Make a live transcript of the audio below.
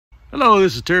Hello,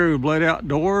 this is Terry with Blade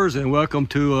Outdoors and welcome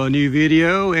to a new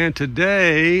video. And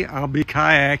today I'll be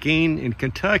kayaking in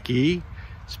Kentucky,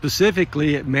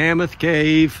 specifically at Mammoth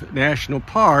Cave National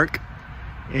Park.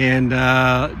 And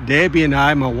Debbie and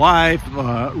I, my wife,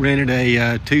 rented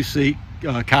a two-seat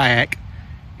kayak,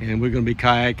 and we're going to be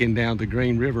kayaking down the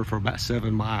Green River for about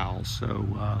 7 miles.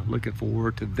 So looking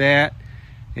forward to that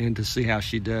and to see how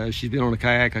she does. She's been on a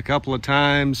kayak a couple of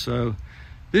times, so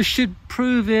this should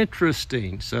prove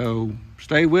interesting. So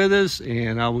stay with us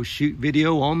and I will shoot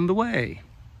video on the way.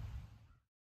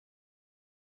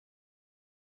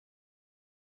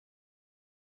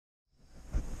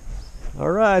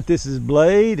 All right, this is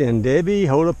Blade and Debbie.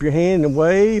 Hold up your hand and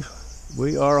wave.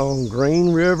 We are on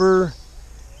Green River,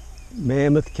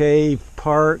 Mammoth Cave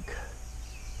Park.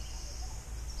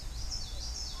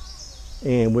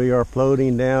 And we are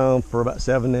floating down for about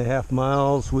 7.5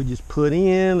 miles. We just put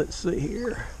in, let's see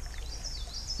here.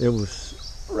 It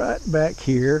was right back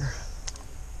here,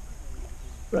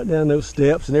 right down those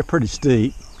steps, and they're pretty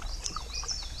steep.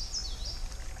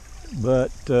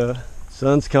 But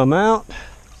sun's come out.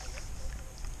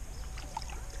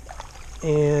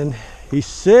 And he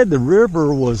said the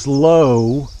river was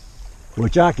low,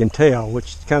 which I can tell,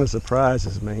 which kind of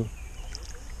surprises me.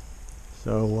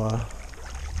 So,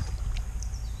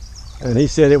 and he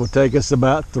said it would take us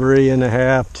about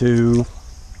 3.5 to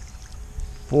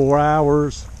 4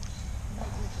 hours.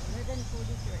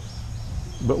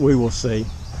 But we will see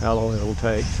how long it will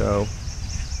take. So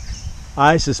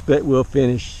I suspect we'll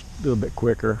finish a little bit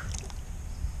quicker.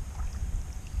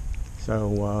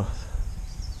 So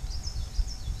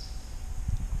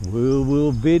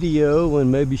we'll video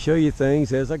and maybe show you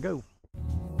things as I go.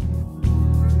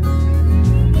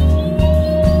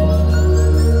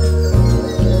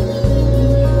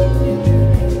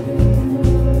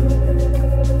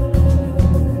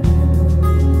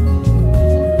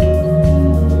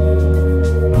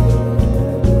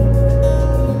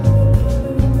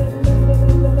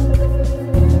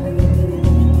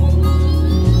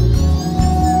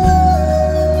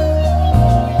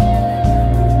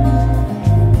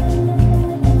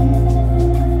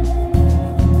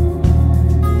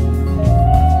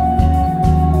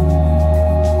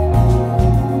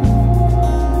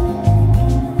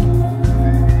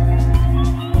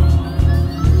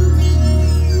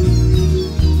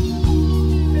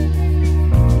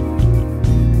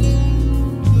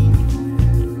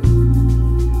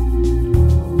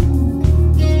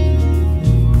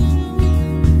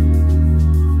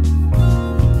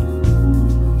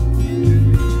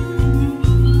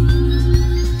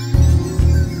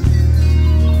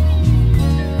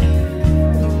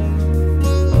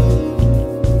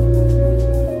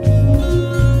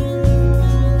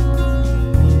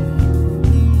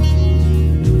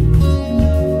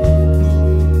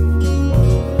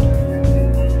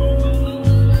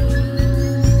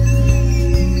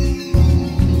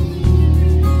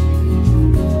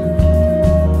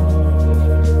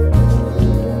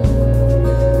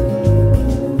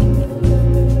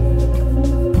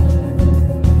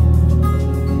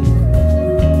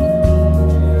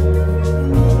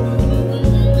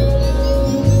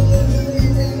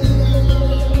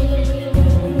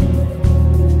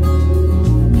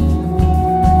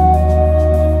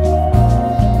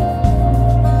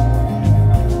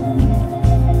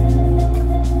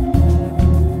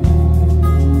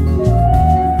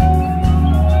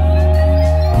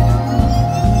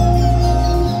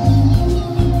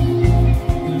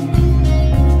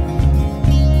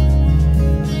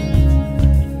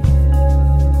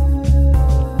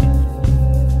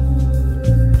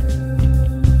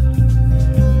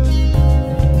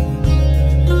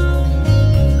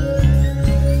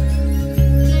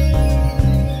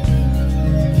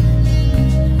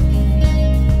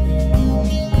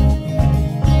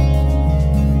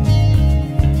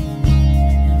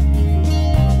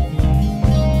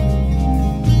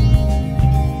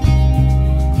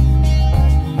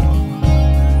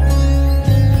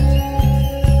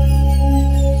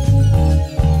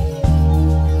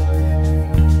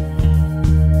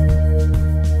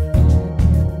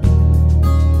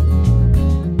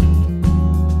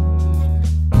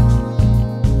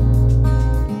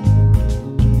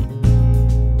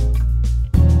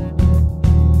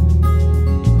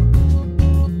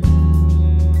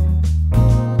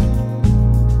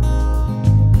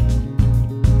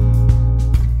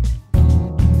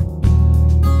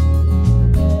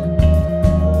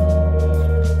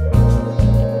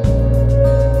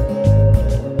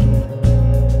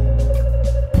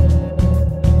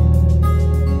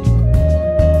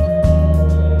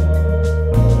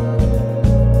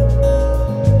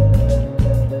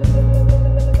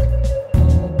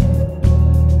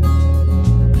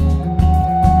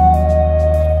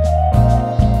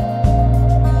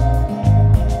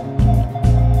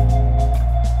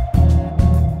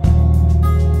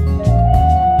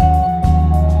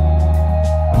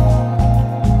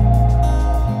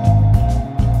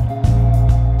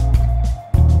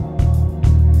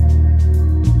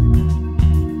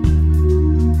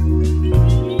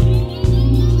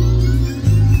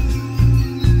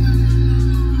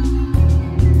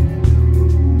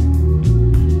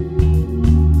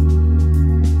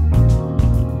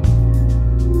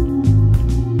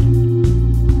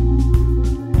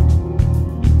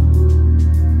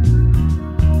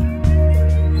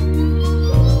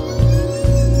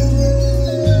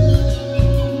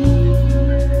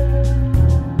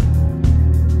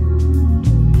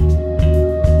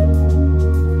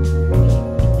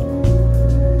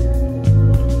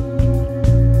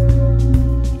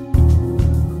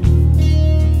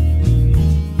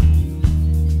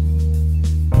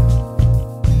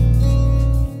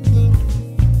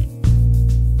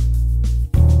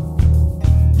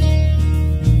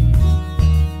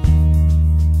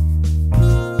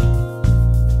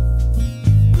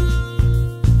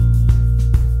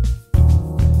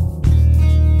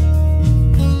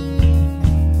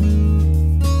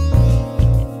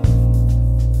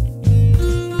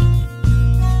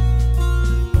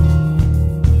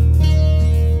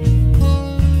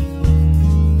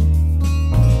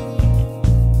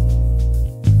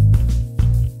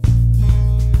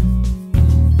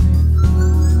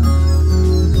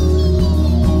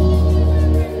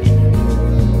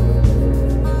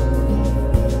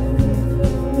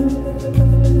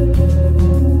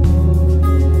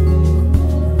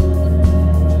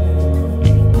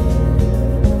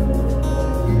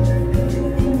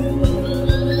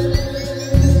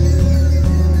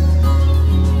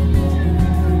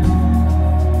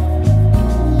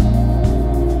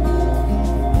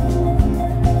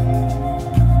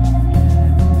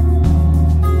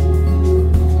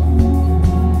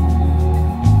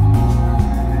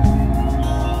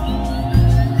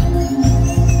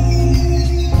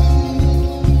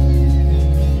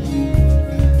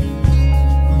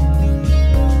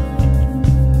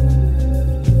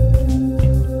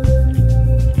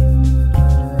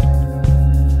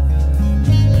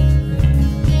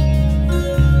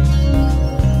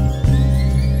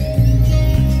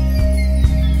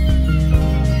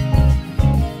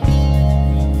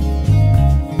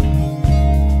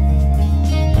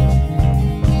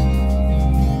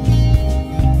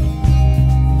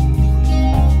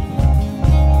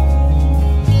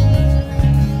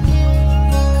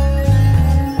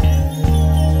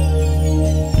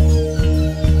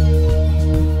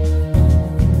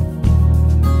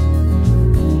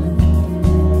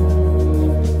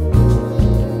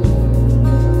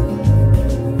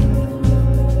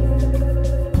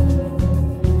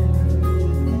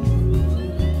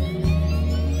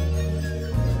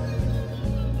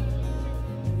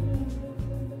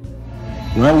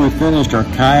 finished our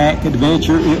kayak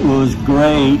adventure. It was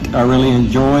great. I really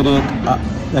enjoyed it.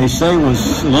 They say it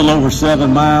was a little over 7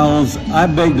 miles. I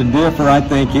beg to differ. I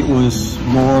think it was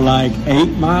more like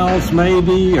 8 miles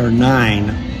maybe, or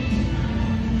 9.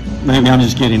 Maybe I'm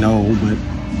just getting old, but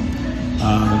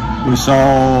we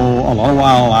saw a lot of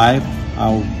wildlife.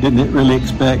 I didn't really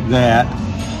expect that,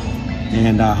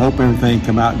 and I hope everything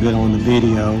come out good on the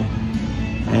video.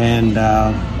 And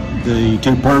the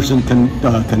two-person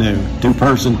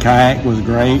two-person kayak was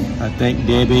great. I think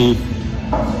Debbie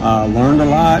learned a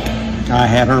lot. I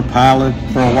had her pilot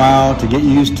for a while to get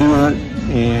used to it,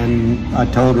 and I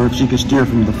told her if she could steer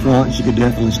from the front, she could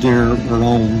definitely steer her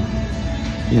own,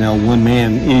 one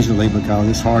man easily, because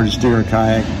it's hard to steer a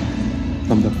kayak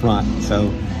from the front.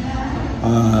 So,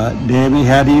 Debbie,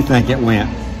 how do you think it went?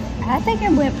 I think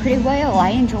it went pretty well.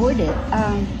 I enjoyed it.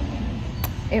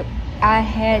 I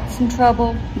had some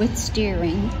trouble with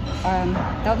steering.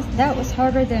 That was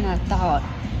harder than I thought.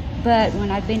 But when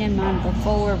I've been in mine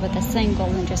before with a single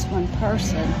and just one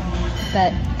person,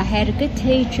 but I had a good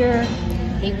teacher.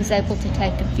 He was able to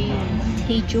take a few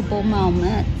teachable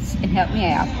moments and help me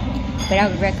out. But I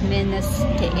would recommend this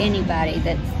to anybody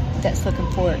that's looking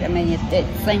for it. I mean, it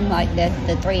seemed like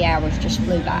the 3 hours just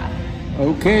flew by.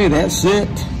 Okay, that's it.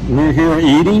 We're here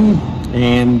eating,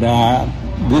 and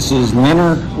this is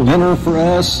dinner for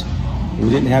us.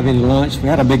 We didn't have any lunch. We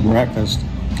had a big breakfast.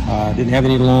 Didn't have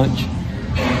any lunch.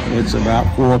 It's about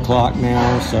 4 o'clock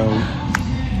now, so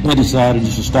we decided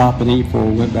just to stop and eat before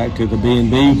we went back to the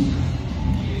B&B.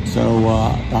 So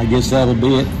I guess that'll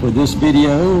be it for this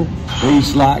video.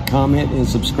 Please like, comment, and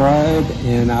subscribe,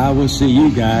 and I will see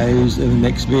you guys in the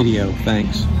next video.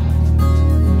 Thanks.